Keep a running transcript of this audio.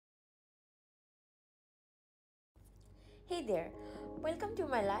Hey there, welcome to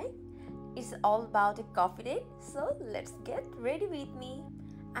my life. It's all about a coffee date, so let's get ready with me.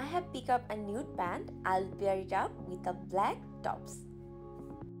 I have picked up a nude pant. I'll pair it up with a black tops.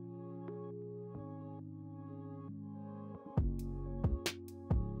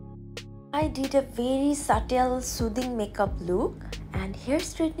 I did a very subtle, soothing makeup look, and hair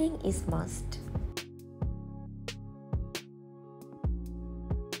straightening is must.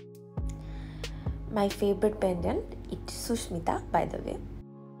 My favorite pendant, it's Susmita, by the way.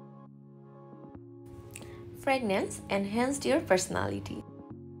 Fragrance enhanced your personality.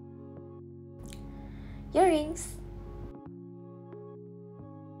 Earrings.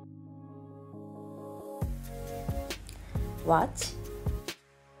 Watch.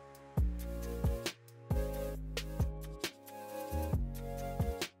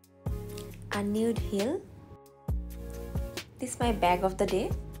 A nude heel. This is my bag of the day.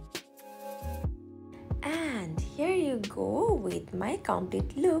 And here you go with my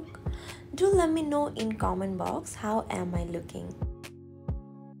complete look. Do let me know in comment box how am I looking.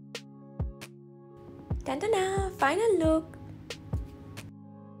 Ta-da! Final look.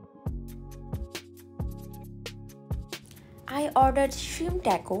 I ordered shrimp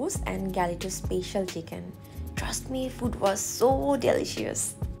tacos and Galito special chicken. Trust me, food was so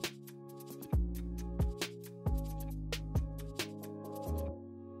delicious.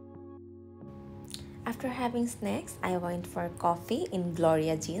 After having snacks, I went for coffee in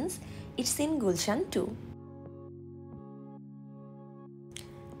Gloria Jeans. It's in Gulshan too.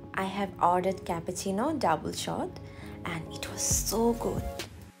 I have ordered cappuccino double shot and it was so good.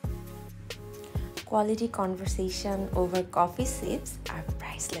 Quality conversation over coffee sips are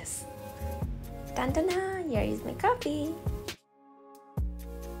priceless. Tantana, here is my coffee.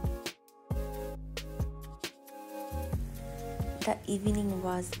 The evening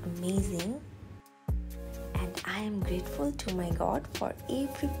was amazing. And I am grateful to my God for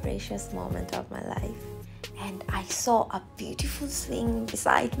every precious moment of my life. And I saw a beautiful swing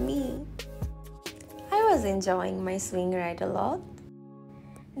beside me. I was enjoying my swing ride a lot.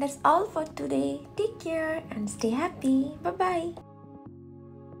 That's all for today. Take care and stay happy. Bye-bye.